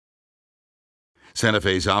Santa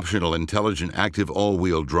Fe's optional intelligent active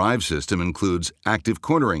all-wheel drive system includes active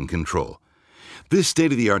cornering control. This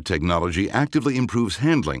state-of-the-art technology actively improves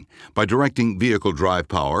handling by directing vehicle drive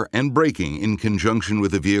power and braking in conjunction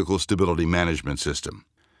with the vehicle stability management system.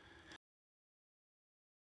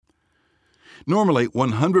 Normally,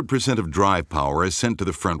 100% of drive power is sent to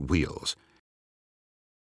the front wheels.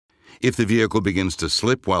 If the vehicle begins to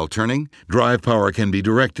slip while turning, drive power can be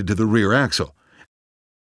directed to the rear axle.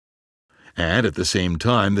 And at the same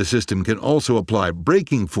time, the system can also apply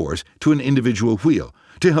braking force to an individual wheel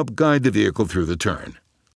to help guide the vehicle through the turn.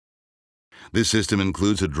 This system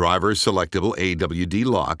includes a driver-selectable AWD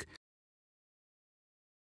lock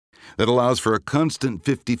that allows for a constant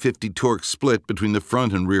 50-50 torque split between the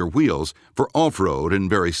front and rear wheels for off-road and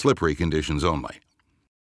very slippery conditions only.